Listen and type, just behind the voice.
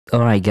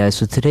Alright guys,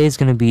 so today is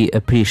going to be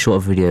a pretty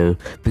short video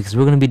because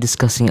we're going to be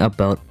discussing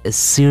about a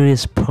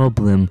serious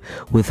problem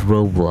with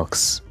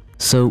Roblox.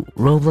 So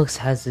Roblox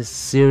has this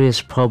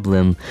serious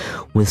problem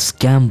with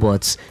scam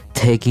bots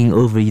taking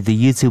over the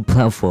YouTube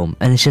platform,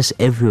 and it's just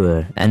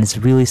everywhere, and it's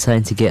really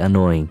starting to get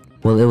annoying.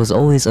 Well, it was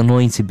always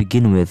annoying to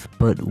begin with,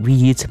 but we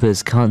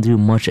YouTubers can't do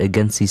much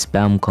against these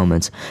spam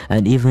comments,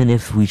 and even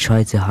if we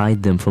try to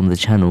hide them from the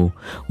channel,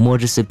 more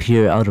just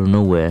appear out of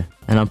nowhere.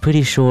 And I'm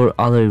pretty sure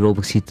other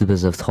Roblox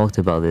YouTubers have talked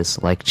about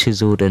this, like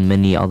Chiseled and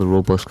many other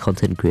Roblox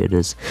content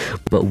creators,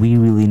 but we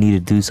really need to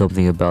do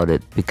something about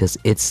it because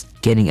it's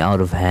getting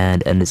out of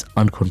hand and it's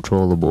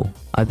uncontrollable.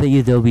 I bet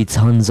you there'll be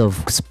tons of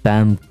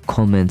spam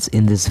comments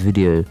in this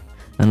video.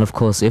 And of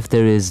course, if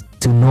there is,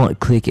 do not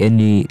click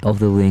any of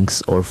the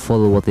links or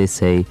follow what they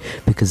say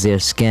because they are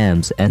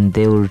scams and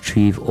they will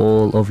retrieve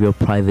all of your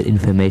private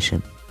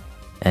information.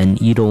 And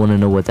you don't want to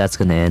know what that's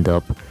going to end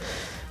up.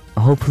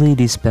 Hopefully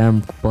these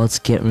spam bots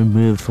get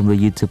removed from the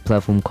YouTube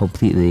platform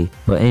completely.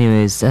 But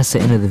anyways, that's the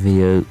end of the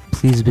video.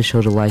 Please be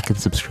sure to like and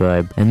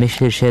subscribe, and make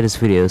sure to share this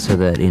video so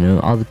that,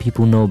 other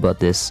people know about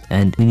this,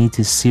 and we need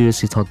to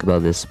seriously talk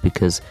about this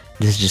because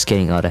this is just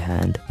getting out of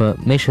hand.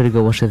 But make sure to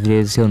go watch the videos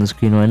you see on the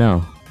screen right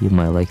now. You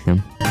might like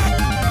them.